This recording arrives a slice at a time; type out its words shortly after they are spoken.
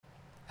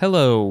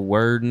Hello,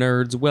 word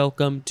nerds.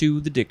 Welcome to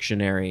the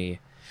dictionary.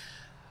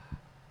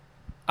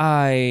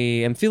 I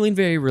am feeling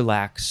very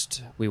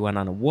relaxed. We went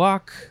on a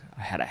walk.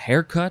 I had a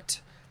haircut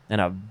and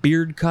a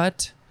beard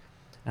cut,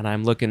 and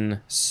I'm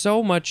looking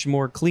so much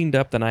more cleaned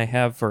up than I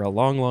have for a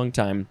long, long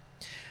time.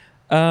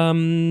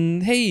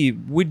 Hey,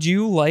 would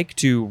you like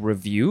to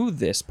review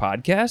this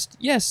podcast?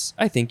 Yes,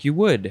 I think you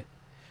would.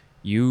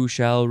 You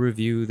shall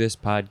review this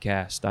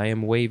podcast. I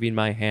am waving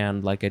my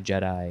hand like a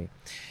Jedi.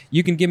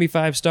 You can give me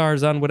 5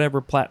 stars on whatever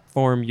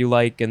platform you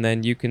like, and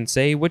then you can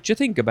say what you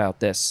think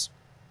about this.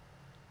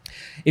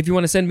 If you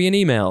want to send me an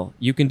email,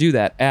 you can do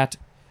that at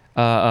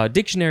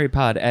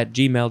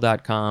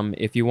dictionarypod@gmail.com.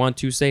 If you want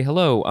to say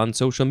hello on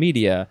social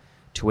media,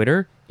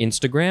 Twitter,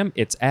 Instagram,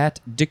 it's at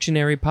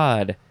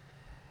dictionarypod.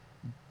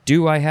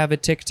 Do I have a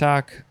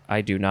TikTok?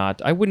 I do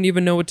not. I wouldn't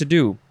even know what to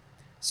do,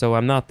 so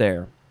I'm not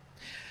there.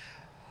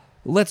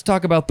 Let's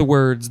talk about the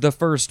words. The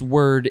first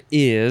word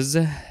is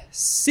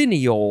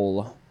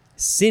cineole.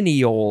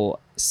 Cineole,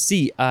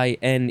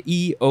 C-I-N-E-O-L-E,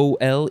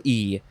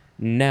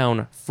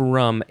 noun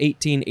from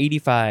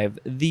 1885.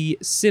 The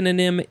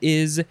synonym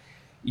is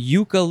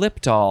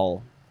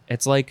eucalyptol.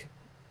 It's like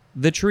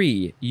the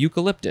tree,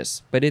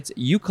 eucalyptus, but it's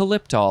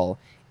eucalyptol,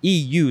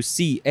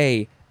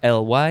 E-U-C-A-L-Y-P-T-O-L.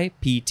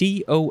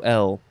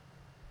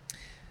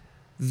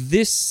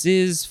 This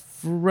is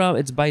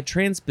it's by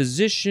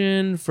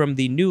transposition from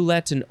the New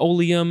Latin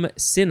oleum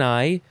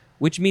cinnae,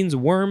 which means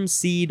worm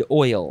seed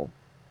oil.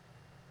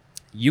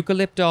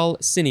 Eucalyptol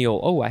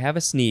cineole. Oh, I have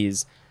a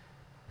sneeze.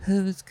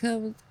 It's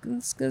gonna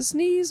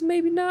sneeze,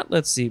 maybe not.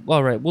 Let's see.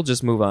 All right, we'll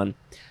just move on.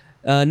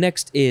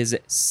 Next is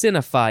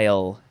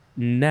cinephile,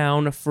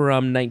 noun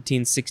from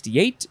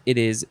 1968. It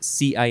is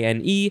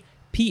C-I-N-E-P-H-I-L-E.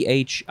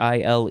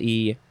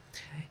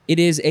 It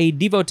is a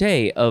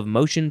devotee of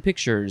motion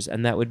pictures,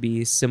 and that would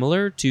be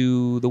similar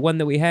to the one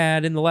that we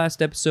had in the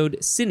last episode,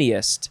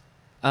 cineast.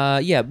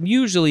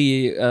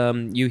 Usually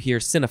you hear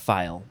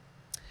cinephile.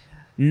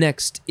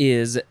 Next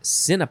is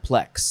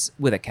cineplex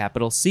with a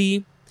capital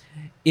C.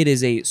 It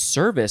is a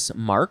service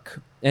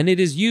mark, and it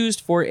is used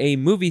for a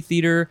movie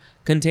theater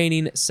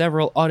containing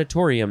several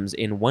auditoriums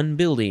in one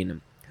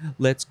building.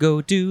 Let's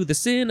go to the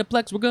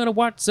cineplex. We're going to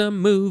watch some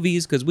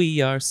movies because we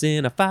are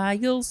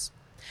cinephiles.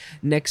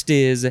 Next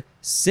is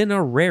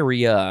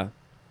cineraria.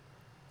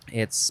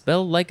 It's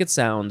spelled like it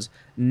sounds.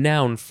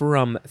 Noun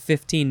from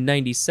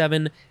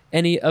 1597.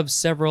 Any of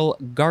several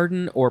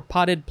garden or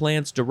potted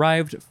plants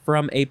derived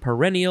from a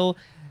perennial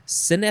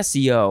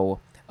senecio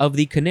of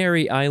the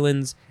Canary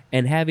Islands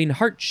and having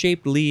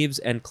heart-shaped leaves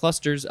and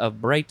clusters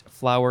of bright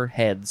flower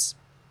heads.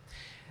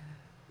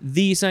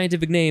 The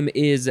scientific name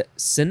is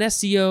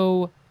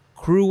Senecio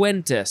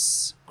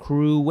cruentus.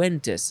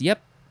 Cruentus.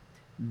 Yep,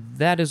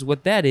 that is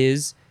what that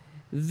is.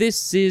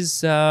 This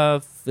is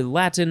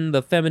Latin,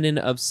 the feminine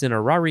of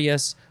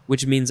cinerarius,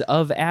 which means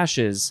of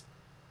ashes,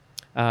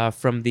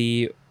 from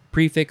the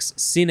prefix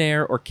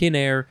cinere or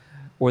kinere,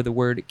 or the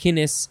word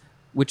kinis,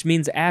 which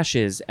means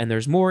ashes, and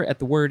there's more at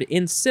the word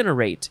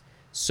incinerate.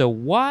 So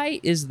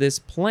why is this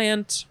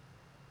plant,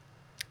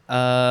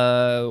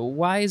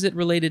 why is it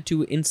related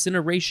to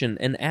incineration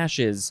and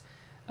ashes?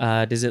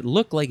 Does it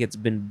look like it's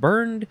been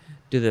burned?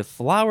 Do the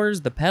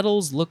flowers, the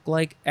petals, look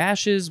like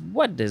ashes?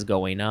 What is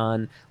going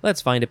on?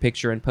 Let's find a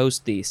picture and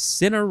post the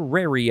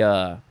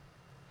cineraria.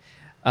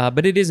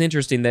 But it is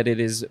interesting that it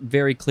is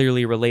very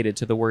clearly related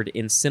to the word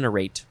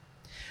incinerate.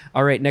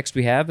 All right, next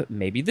we have,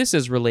 maybe this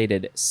is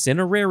related,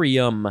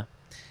 cinerarium.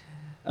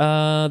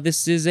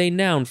 This is a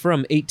noun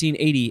from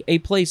 1880, a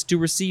place to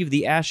receive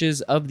the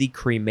ashes of the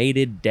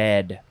cremated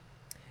dead.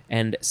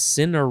 And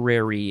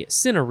cinerary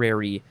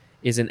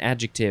is an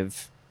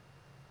adjective.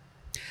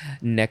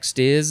 Next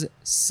is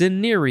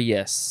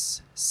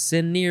cinereous.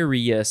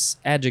 Cinereous,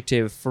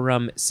 adjective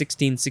from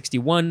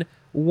 1661.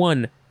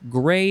 1.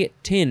 Gray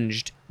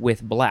tinged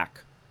with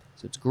black.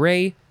 So it's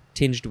gray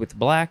tinged with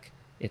black.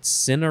 It's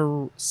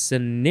cinereous.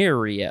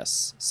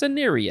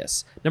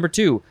 Cinereous. Number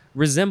 2.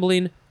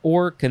 Resembling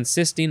or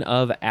consisting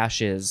of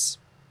ashes.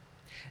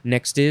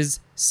 Next is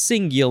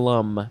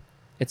cingulum.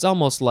 It's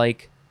almost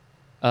like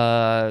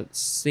the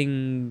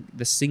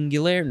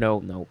singular.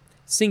 No.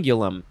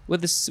 Cingulum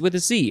with a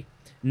C.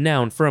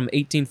 Noun from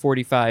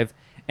 1845,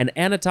 an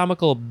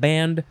anatomical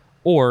band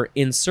or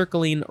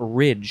encircling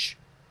ridge.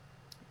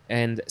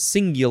 And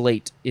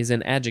cingulate is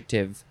an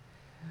adjective.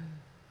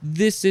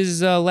 This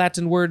is a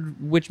Latin word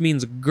which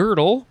means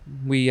girdle.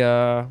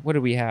 What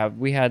did we have?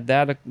 We had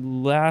that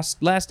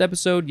last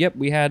episode. Yep,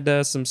 we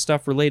had some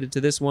stuff related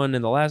to this one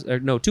in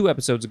the 2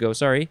 episodes ago,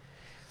 sorry.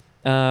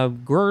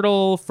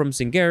 Girdle from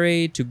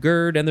cingere to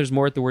gird, and there's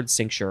more at the word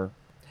cincture.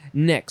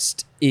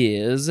 Next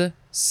is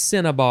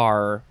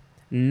cinnabar.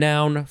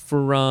 Noun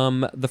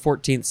from the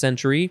 14th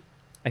century.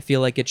 I feel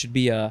like it should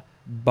be a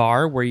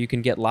bar where you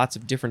can get lots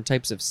of different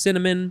types of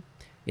cinnamon.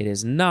 It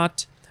is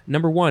not.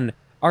 Number 1,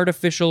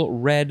 artificial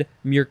red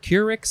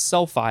mercuric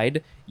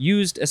sulfide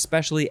used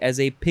especially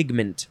as a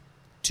pigment.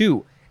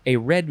 2, a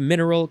red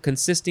mineral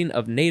consisting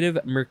of native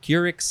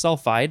mercuric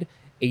sulfide,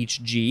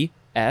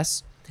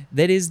 HGS,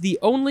 that is the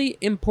only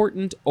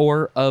important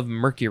ore of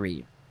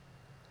mercury.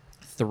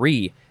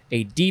 3,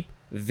 a deep,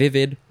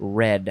 vivid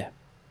red.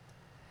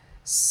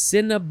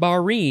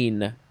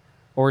 Cinnabarine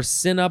or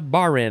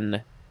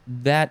cinnabarin,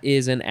 that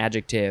is an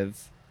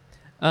adjective.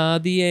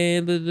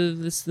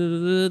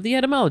 The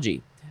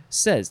etymology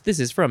says this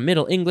is from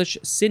Middle English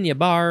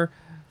cinnabar,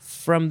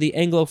 from the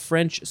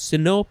Anglo-French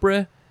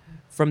cinopre,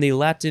 from the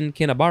Latin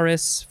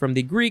cinnabaris, from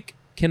the Greek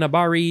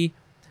cinnabari,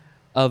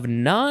 of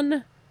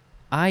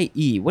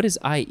non-IE. What is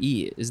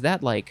IE? Is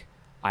that like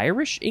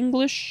Irish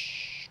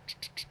English?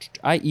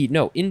 IE,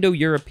 no,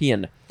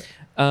 Indo-European.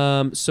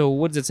 So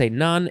what does it say?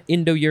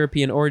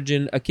 Non-Indo-European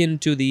origin, akin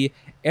to the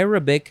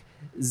Arabic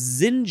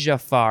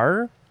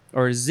zinjafar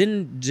or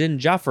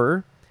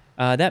zinjafar.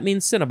 That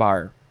means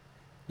cinnabar.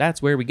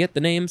 That's where we get the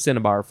name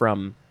cinnabar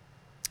from.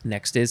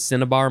 Next is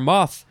cinnabar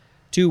moth.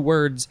 2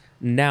 words,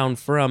 noun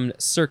from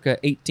circa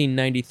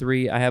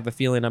 1893. I have a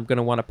feeling I'm going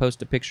to want to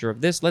post a picture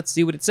of this. Let's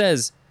see what it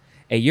says.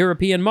 A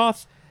European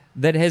moth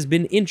that has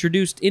been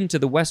introduced into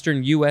the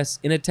western U.S.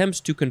 in attempts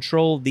to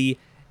control the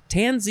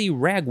tansy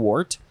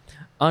ragwort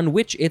on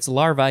which its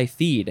larvae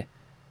feed,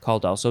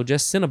 called also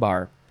just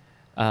cinnabar.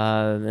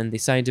 And the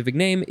scientific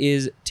name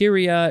is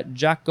Tyria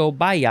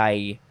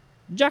jacobii.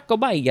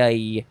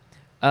 Jacobii.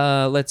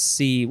 Let's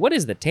see. What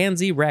is the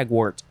tansy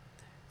ragwort?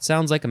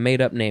 Sounds like a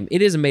made-up name.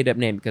 It is a made-up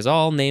name because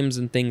all names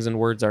and things and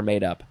words are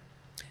made up.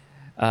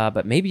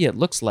 But maybe it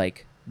looks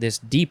like this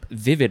deep,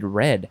 vivid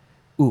red.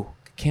 Ooh,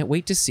 can't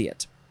wait to see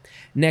it.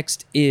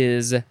 Next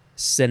is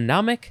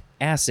cinnamic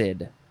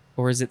acid.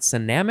 Or is it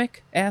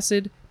cinnamic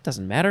acid?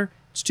 Doesn't matter.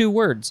 It's 2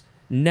 words.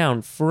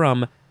 Noun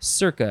from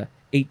circa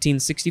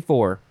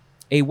 1864.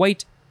 A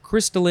white,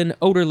 crystalline,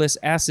 odorless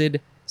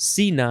acid,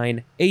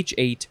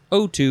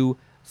 C9H8O2,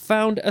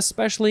 found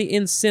especially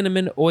in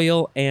cinnamon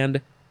oil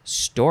and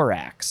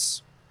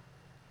storax.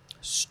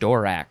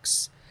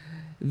 Storax.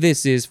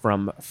 This is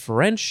from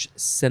French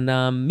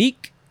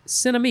cinnamique,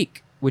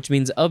 which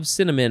means of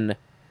cinnamon.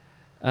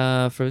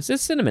 It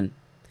says cinnamon.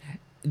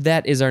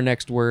 That is our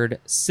next word,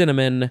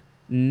 cinnamon,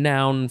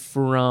 noun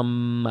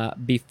from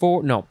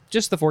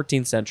just the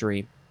 14th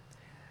century.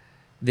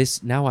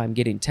 Now I'm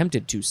getting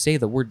tempted to say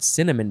the word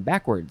cinnamon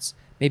backwards.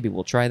 Maybe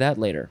we'll try that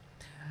later.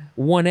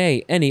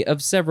 1A, any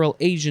of several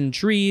Asian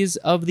trees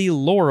of the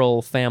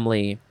laurel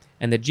family.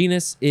 And the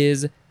genus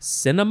is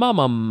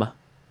Cinnamomum.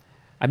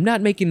 I'm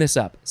not making this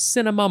up.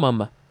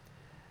 Cinnamomum.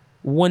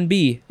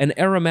 1B, an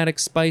aromatic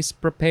spice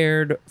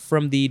prepared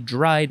from the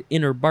dried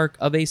inner bark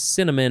of a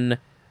cinnamon.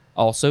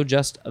 Also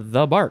just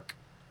the bark.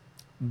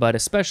 But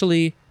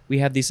especially, we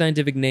have the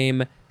scientific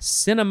name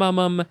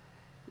Cinnamomum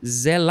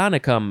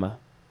zeylanicum.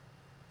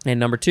 And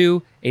number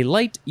 2, a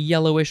light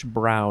yellowish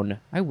brown.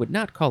 I would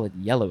not call it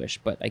yellowish,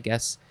 but I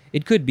guess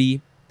it could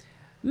be.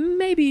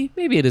 Maybe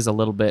it is a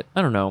little bit.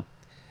 I don't know.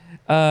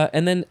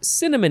 And then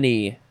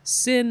cinnamony.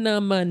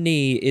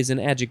 Cinnamony is an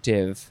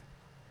adjective.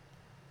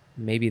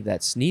 Maybe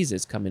that sneeze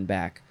is coming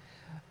back.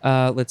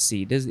 Let's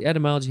see. Does the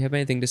etymology have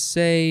anything to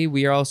say?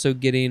 We are also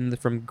getting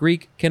from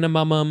Greek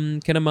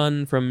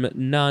kinnamon, from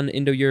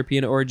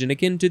non-Indo-European origin,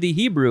 akin to the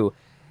Hebrew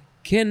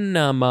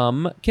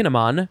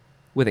kinnamon,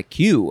 with a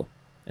Q,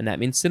 and that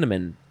means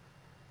cinnamon.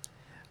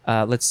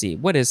 Let's see.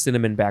 What is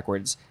cinnamon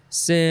backwards?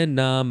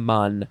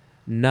 Cinnamon.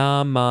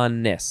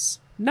 Namanis.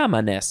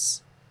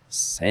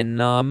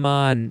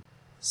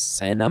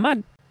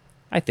 Cinnamon.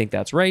 I think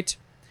that's right.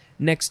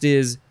 Next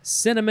is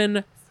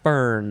cinnamon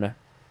fern.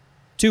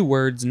 2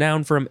 words,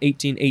 noun from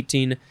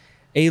 1818.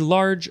 A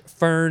large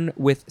fern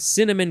with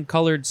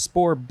cinnamon-colored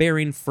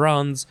spore-bearing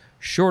fronds,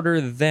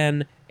 shorter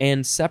than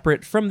and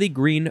separate from the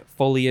green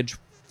foliage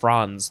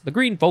fronds.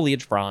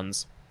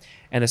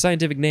 And the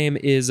scientific name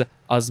is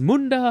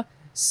Osmunda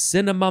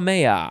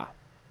cinnamomea.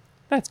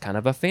 That's kind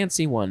of a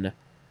fancy one.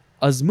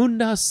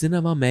 Osmunda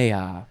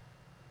cinnamomea.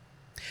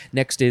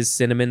 Next is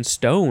cinnamon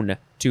stone.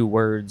 2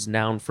 words,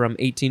 noun from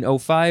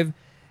 1805.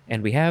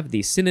 And we have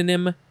the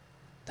synonym...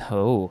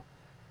 I'm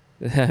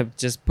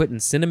just putting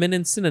cinnamon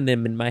and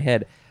synonym in my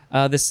head.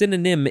 The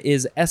synonym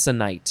is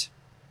essonite.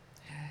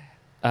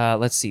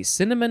 Let's see.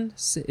 Cinnamon.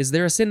 Is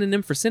there a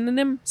synonym for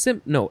synonym?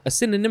 A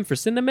synonym for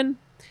cinnamon.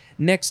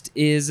 Next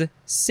is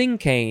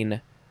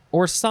cinquain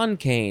or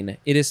soncain.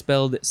 It is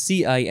spelled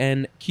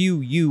Cinquain.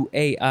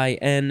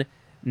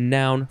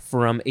 Noun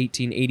from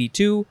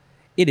 1882.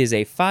 It is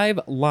a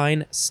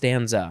 5-line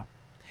stanza.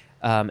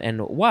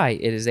 And why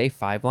it is a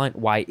 5-line?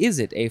 Why is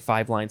it a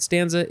 5-line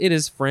stanza? It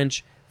is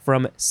French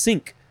from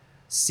cinq.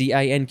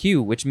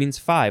 C-I-N-Q, which means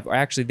 5, or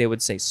actually they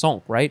would say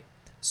cinq, right?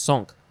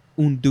 Cinq,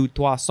 un, deux,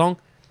 trois, cinq.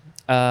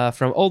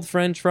 From Old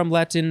French, from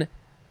Latin,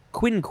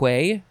 quinque.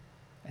 I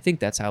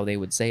think that's how they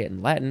would say it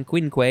in Latin,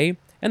 quinque.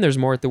 And there's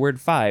more at the word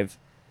 5.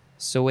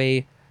 So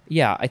I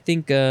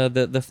think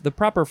the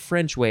proper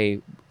French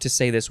way to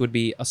say this would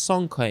be a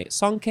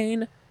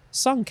soncain.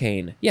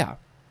 Yeah.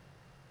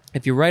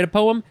 If you write a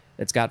poem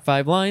that's got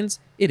 5 lines,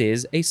 it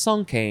is a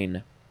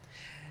soncain.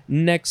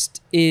 Next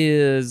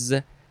is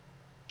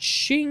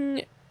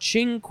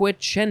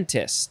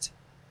cinquecentist.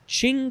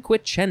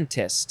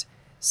 Cinquecentist.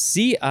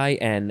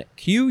 Cinquecentist.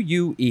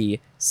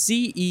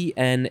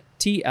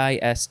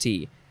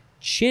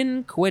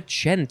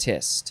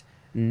 Cinquecentist.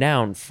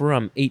 Noun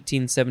from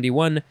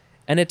 1871,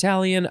 an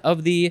Italian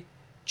of the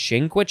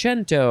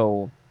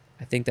Cinquecento.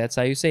 I think that's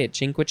how you say it,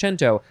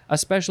 Cinquecento,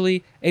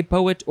 especially a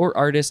poet or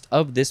artist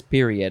of this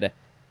period.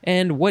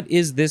 And what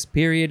is this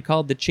period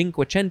called the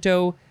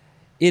Cinquecento?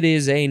 It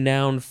is a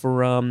noun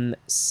from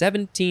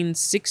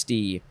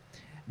 1760.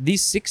 The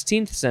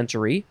 16th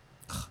century.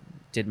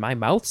 Did my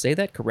mouth say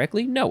that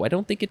correctly? No, I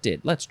don't think it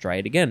did. Let's try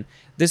it again.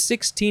 The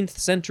 16th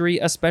century,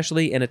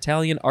 especially in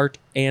Italian art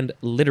and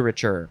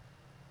literature.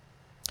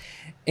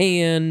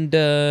 And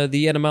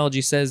the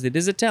etymology says it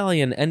is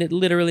Italian, and it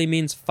literally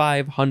means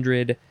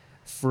 500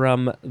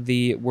 from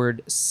the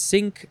word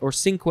cinque or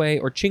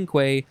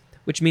cinque,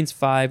 which means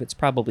 5. It's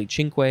probably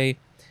cinque,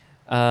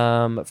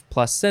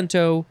 plus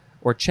cento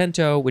or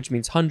cento, which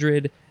means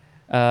 100,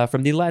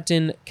 from the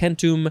Latin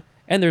centum,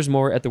 and there's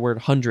more at the word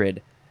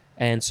 100.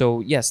 And so,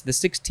 yes, the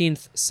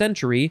 16th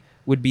century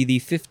would be the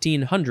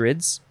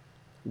 1500s,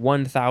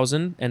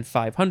 1000 and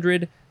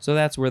 500, so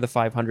that's where the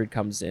 500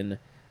 comes in.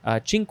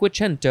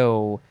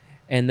 Cinquecento,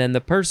 and then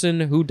the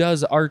person who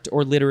does art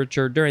or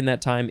literature during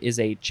that time is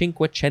a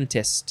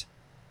cinquecentist.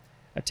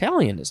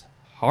 Italian is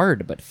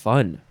hard but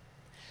fun.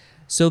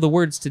 So the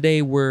words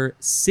today were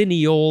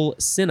cineole,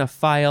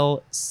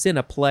 cinephile,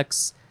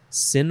 cineplex,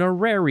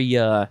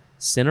 cineraria,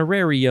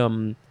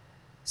 cinerarium,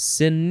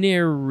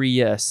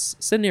 cinereus,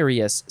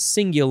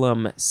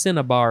 cingulum,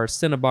 cinnabar,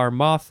 cinnabar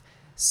moth,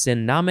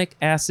 cinnamic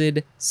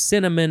acid,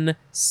 cinnamon,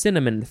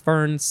 cinnamon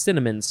fern,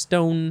 cinnamon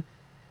stone,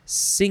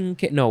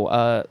 soncane,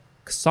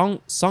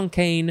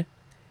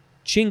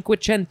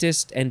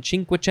 cinquecentist, and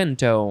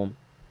cinquecento.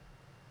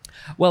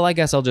 Well, I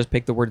guess I'll just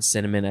pick the word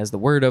cinnamon as the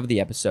word of the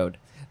episode.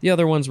 The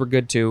other ones were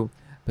good too,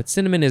 but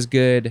cinnamon is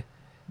good.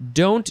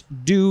 Don't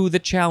do the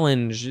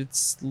challenge.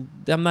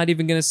 I'm not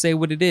even going to say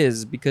what it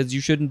is because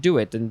you shouldn't do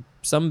it. And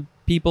some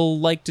people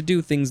like to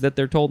do things that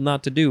they're told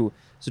not to do.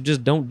 So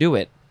just don't do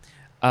it.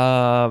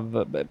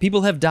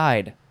 People have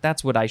died.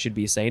 That's what I should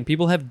be saying.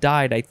 People have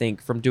died, I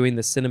think, from doing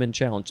the cinnamon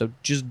challenge. So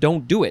just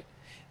don't do it.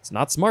 It's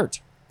not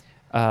smart.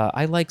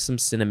 I like some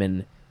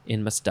cinnamon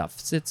in my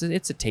stuff. It's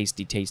a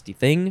tasty, tasty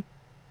thing.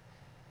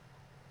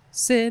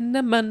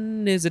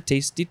 Cinnamon is a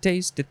tasty,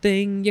 tasty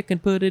thing. You can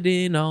put it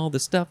in all the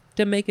stuff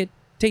to make it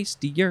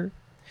tastier.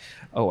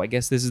 Oh, I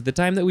guess this is the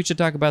time that we should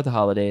talk about the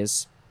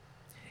holidays.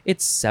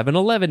 It's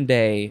 7-Eleven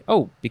Day.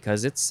 Oh,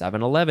 because it's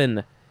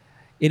 7-Eleven.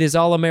 It is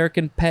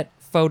All-American Pet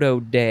Photo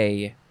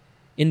Day.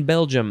 In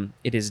Belgium,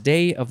 it is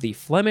Day of the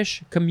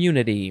Flemish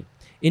Community.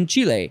 In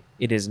Chile,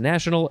 it is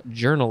National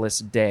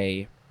Journalist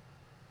Day.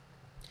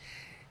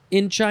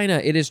 In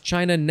China, it is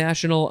China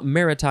National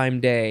Maritime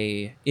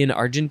Day. In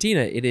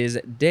Argentina, it is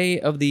Day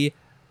of the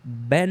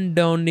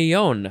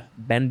Bandoneon.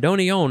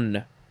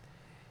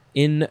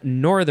 In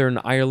Northern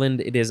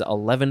Ireland, it is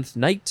 11th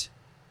night.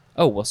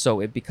 Oh, well,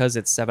 so because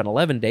it's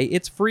 7-Eleven Day,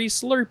 it's Free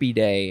Slurpee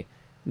Day.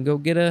 You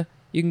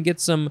can get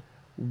some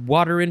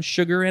water and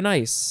sugar and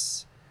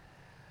ice.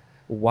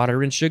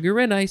 Water and sugar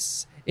and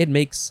ice. It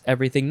makes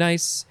everything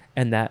nice,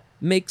 and that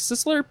makes a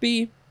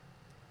Slurpee.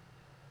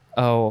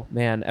 Oh,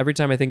 man, every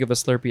time I think of a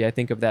Slurpee, I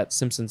think of that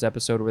Simpsons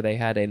episode where they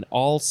had an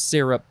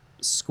all-syrup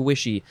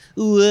squishy.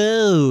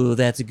 Whoa,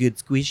 that's a good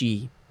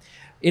squishy.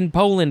 In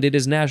Poland, it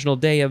is National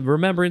Day of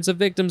Remembrance of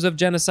Victims of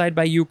Genocide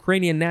by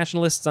Ukrainian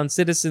nationalists on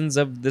citizens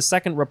of the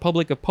Second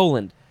Republic of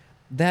Poland.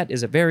 That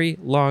is a very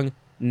long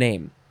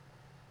name.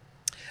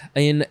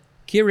 In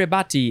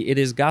Kiribati, it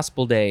is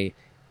Gospel Day.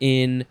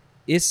 In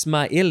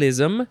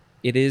Ismailism,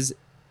 it is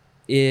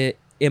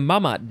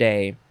Imamat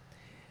Day.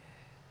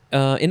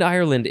 In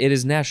Ireland, it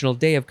is National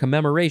Day of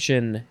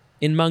Commemoration.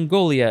 In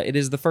Mongolia, it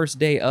is the first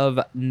day of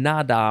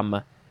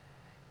Nadam.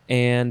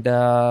 And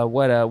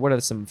what are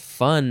some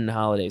fun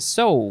holidays?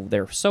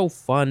 They're so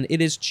fun.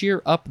 It is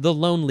Cheer Up the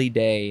Lonely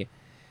Day.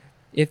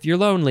 If you're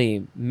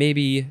lonely,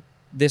 maybe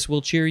this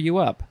will cheer you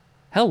up.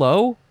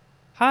 Hello?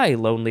 Hi,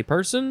 lonely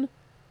person.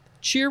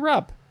 Cheer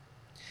up.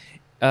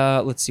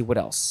 Let's see what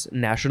else.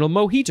 National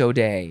Mojito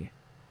Day.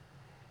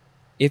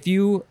 If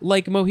you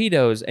like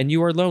mojitos and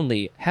you are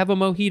lonely, have a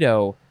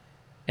mojito,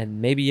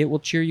 and maybe it will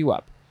cheer you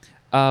up.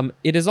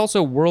 It is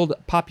also World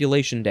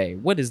Population Day.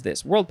 What is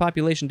this? World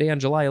Population Day on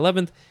July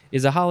 11th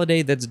is a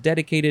holiday that's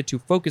dedicated to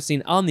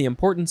focusing on the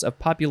importance of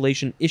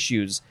population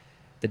issues.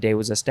 The day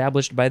was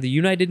established by the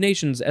United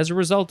Nations as a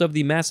result of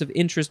the massive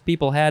interest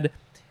people had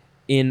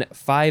in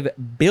 5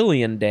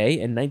 Billion Day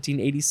in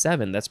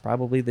 1987. That's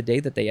probably the day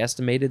that they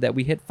estimated that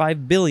we hit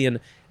 5 billion,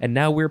 and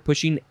now we're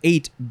pushing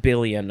 8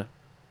 billion.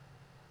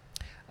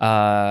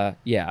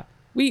 Yeah.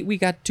 We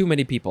got too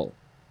many people.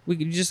 We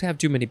just have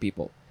too many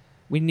people.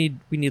 We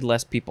need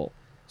less people.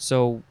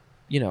 So,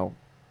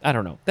 I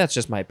don't know. That's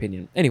just my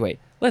opinion. Anyway,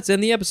 let's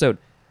end the episode.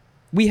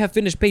 We have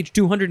finished page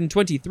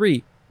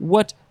 223.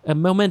 What a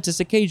momentous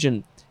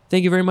occasion.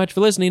 Thank you very much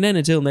for listening, and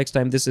until next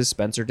time, this is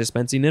Spencer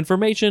dispensing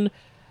information.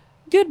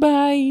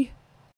 Goodbye.